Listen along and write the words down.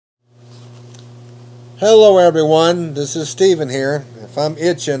Hello everyone, this is Stephen here. If I'm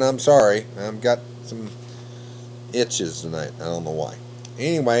itching, I'm sorry. I've got some itches tonight. I don't know why.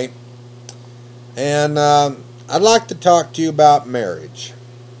 Anyway, and I'd like to talk to you about marriage.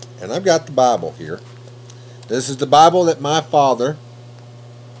 And I've got the Bible here. This is the Bible that my father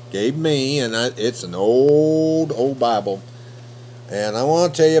gave me, and it's an old Bible. And I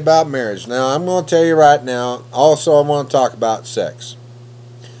want to tell you about marriage. Now, I'm going to tell you right now, also I want to talk about sex.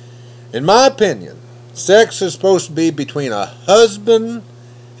 In my opinion, sex is supposed to be between a husband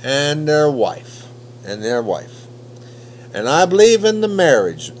and their wife. And I believe in the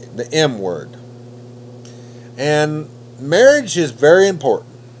marriage, the M word. And marriage is very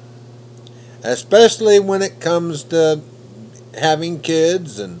important, especially when it comes to having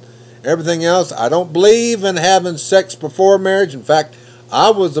kids and everything else. I don't believe in having sex before marriage. In fact,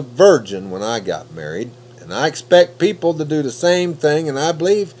 I was a virgin when I got married, and I expect people to do the same thing. And I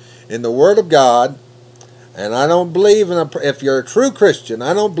believe in the Word of God. And I don't believe if you're a true Christian,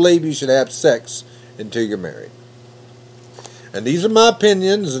 I don't believe you should have sex until you're married. And these are my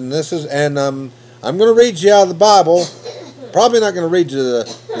opinions, and I'm going to read you out of the Bible. Probably not going to read you the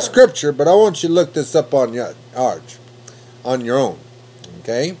scripture, but I want you to look this up on your own.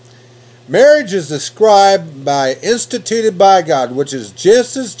 Okay? Marriage is instituted by God, which is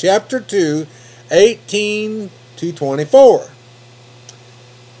Genesis chapter 2, 18 to 24.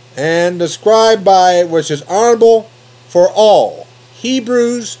 And described by, which is honorable for all.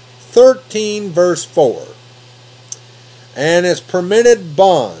 Hebrews 13 verse 4. And it's permitted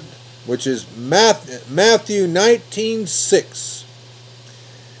bond, which is Matthew 19:6.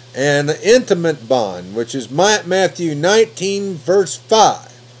 And the intimate bond, which is Matthew 19 verse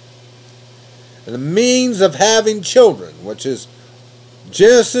 5. And the means of having children, which is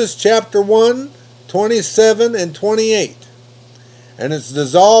Genesis chapter 1, 27 and 28. And it's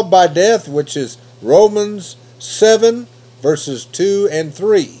dissolved by death, which is Romans 7, verses 2 and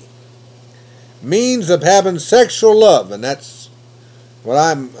 3. Means of having sexual love, and that's what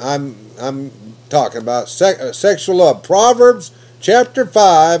I'm talking about. Sexual love. Proverbs chapter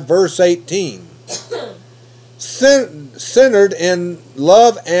 5, verse 18. Centered in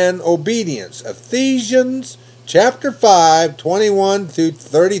love and obedience. Ephesians chapter 5, 21 through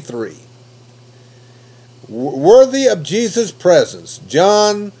 33. Worthy of Jesus' presence.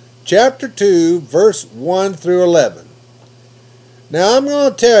 John chapter 2, verse 1 through 11. Now, I'm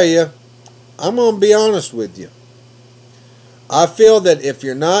going to tell you, I'm going to be honest with you. I feel that if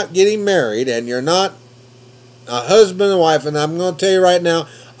you're not getting married and you're not a husband and wife, and I'm going to tell you right now,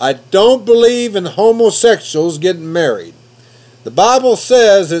 I don't believe in homosexuals getting married. The Bible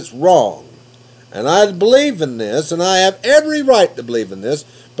says it's wrong. And I believe in this, and I have every right to believe in this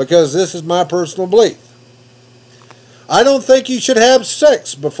because this is my personal belief. I don't think you should have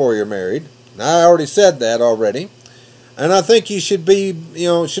sex before you're married. I already said that already. And I think you should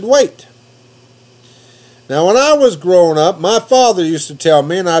should wait. Now, when I was growing up, my father used to tell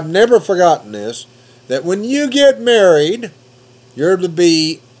me, and I've never forgotten this, that when you get married, you're to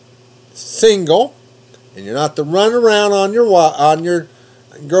be single, and you're not to run around on your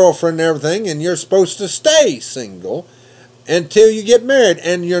girlfriend and everything, and you're supposed to stay single until you get married,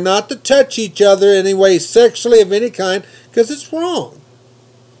 and you're not to touch each other anyway sexually of any kind, because it's wrong.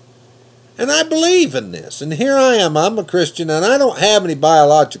 And I believe in this, and here I am. I'm a Christian, and I don't have any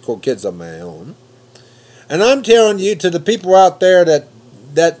biological kids of my own. And I'm telling you, to the people out there that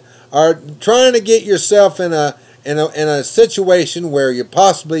are trying to get yourself in a situation where you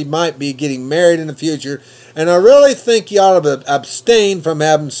possibly might be getting married in the future, and I really think you ought to abstain from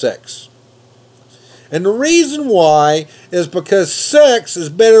having sex. And the reason why is because sex is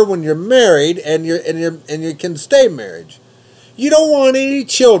better when you're married and you can stay married. You don't want any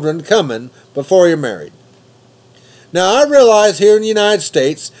children coming before you're married. Now, I realize here in the United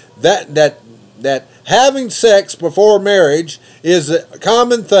States that having sex before marriage is a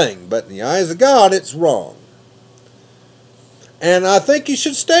common thing, but in the eyes of God, it's wrong. And I think you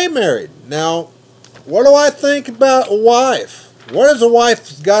should stay married. Now, what do I think about a wife? What is a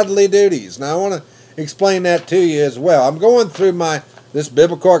wife's godly duties? Now, I want to explain that to you as well. I'm going through this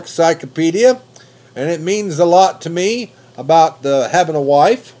biblical encyclopedia, and it means a lot to me about having a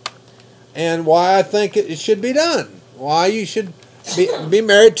wife and why I think it should be done. Why you should be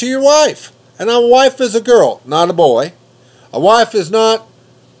married to your wife. And a wife is a girl, not a boy. A wife is not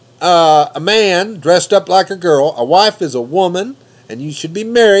a man dressed up like a girl. A wife is a woman, and you should be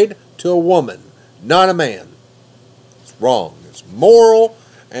married to a woman, not a man. It's wrong. It's moral.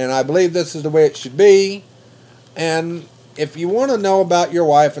 And I believe this is the way it should be. And if you want to know about your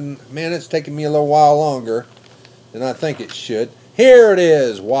wife, and man, it's taken me a little while longer than I think it should. Here it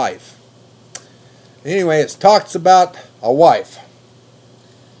is, wife. Anyway, it talks about a wife.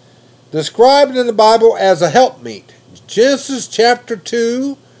 Described in the Bible as a helpmeet. Genesis chapter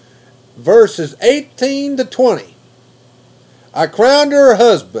 2, verses 18 to 20. I crowned her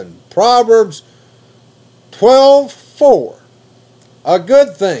husband. Proverbs 12:4. A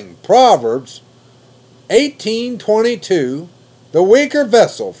good thing. Proverbs 18:22. The weaker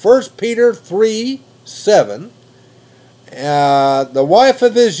vessel. 1 Peter 3:7. The wife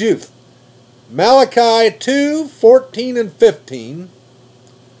of his youth. Malachi 2:14 and 15.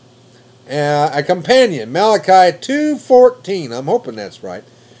 A companion. Malachi 2:14. I'm hoping that's right.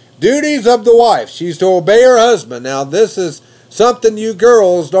 Duties of the wife. She's to obey her husband. Now this is something you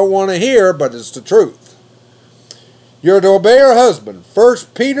girls don't want to hear, but it's the truth. You're to obey her husband. 1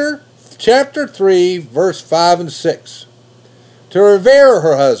 Peter chapter 3, verse 5 and 6. To revere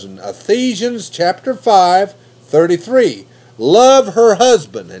her husband. Ephesians chapter 5:33. Love her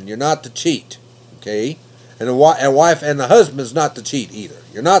husband, and you're not to cheat. Okay? And a wife and the husband is not to cheat either.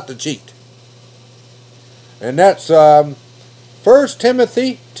 You're not to cheat. And that's 1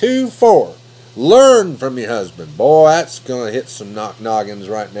 Timothy 2:4. Learn from your husband. Boy, that's going to hit some noggins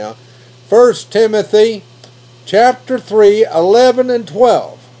right now. 1 Timothy chapter 3:11 and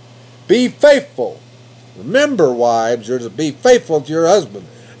 12. Be faithful. Remember, wives, you're to be faithful to your husband.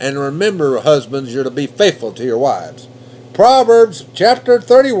 And remember, husbands, you're to be faithful to your wives. Proverbs chapter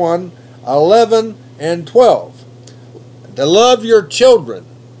 31:11 and 12. To love your children.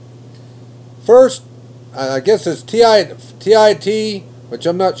 First, I guess it's TIT, which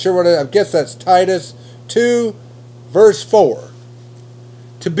I'm not sure what it is. I guess that's Titus 2, verse 4.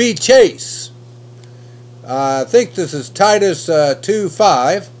 To be chaste. I think this is Titus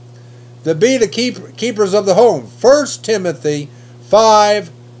 2:5. To be the keepers of the home. 1 Timothy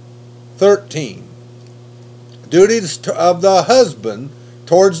 5:13. Duties of the husband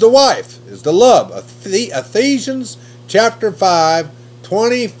towards the wife is to love. Ephesians chapter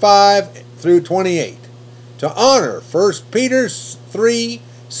 5:25 through 28. To honor. 1 Peter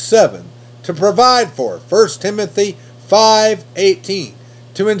 3:7. To provide for. 1 Timothy 5:18.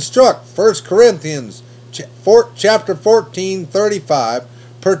 To instruct. 1 Corinthians chapter 14:35.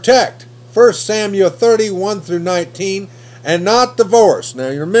 Protect. 1 Samuel 31 through 19. And not divorce. Now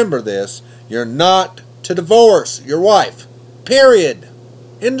you remember this. You're not to divorce your wife. Period.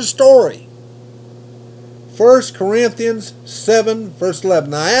 End of story. 1 Corinthians 7 verse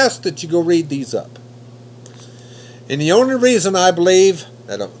 11. Now I ask that you go read these up. And the only reason I believe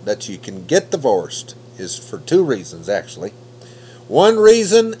that you can get divorced is for two reasons, actually. One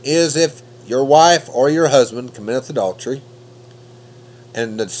reason is if your wife or your husband committeth adultery.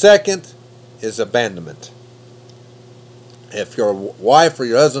 And the second is abandonment. If your wife or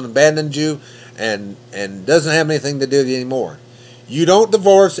your husband abandons you and doesn't have anything to do with you anymore, you don't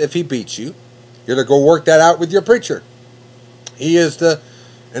divorce if he beats you. You're to go work that out with your preacher.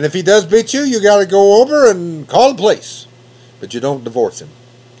 And if he does beat you, you got to go over and call the police. But you don't divorce him.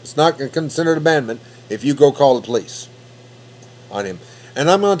 It's not considered abandonment if you go call the police on him. And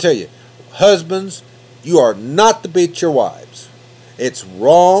I'm going to tell you, husbands, you are not to beat your wives. It's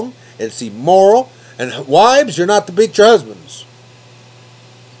wrong. It's immoral. And wives, you're not to beat your husbands.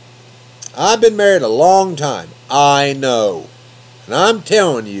 I've been married a long time. I know. And I'm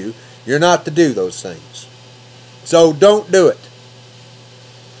telling you, you're not to do those things. So don't do it.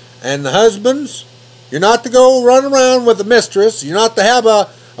 And the husbands, you're not to go run around with a mistress. You're not to have a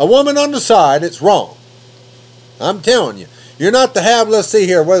woman on the side. It's wrong. I'm telling you. You're not to have, let's see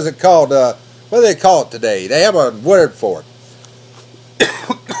here, what is it called? What do they call it today? They have a word for it.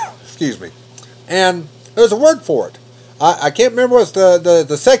 Excuse me. And there's a word for it. I can't remember what's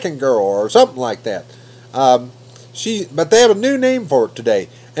the second girl or something like that. But they have a new name for it today.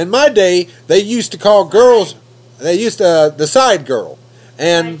 In my day, they used to call girls, the side girl.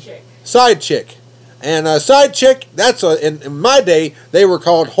 And side chick. And side chick, in my day, they were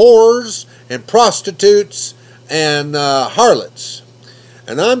called whores and prostitutes and harlots.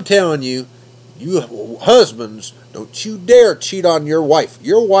 And I'm telling you, you husbands, don't you dare cheat on your wife.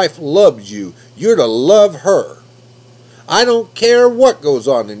 Your wife loves you. You're to love her. I don't care what goes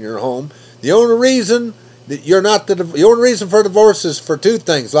on in your home. The only reason that the only reason for divorce is for two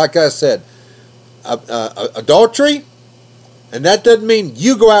things. Like I said, adultery, and that doesn't mean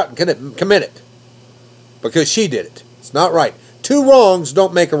you go out and commit it because she did it. It's not right. Two wrongs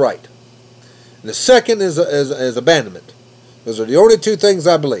don't make a right. And the second is abandonment. Those are the only two things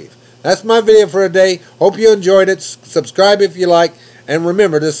I believe. That's my video for today. Hope you enjoyed it. Subscribe if you like. And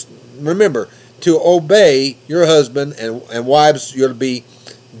remember to obey your husband, and wives, you're to be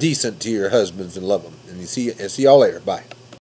decent to your husbands and love them. And see y'all later. Bye.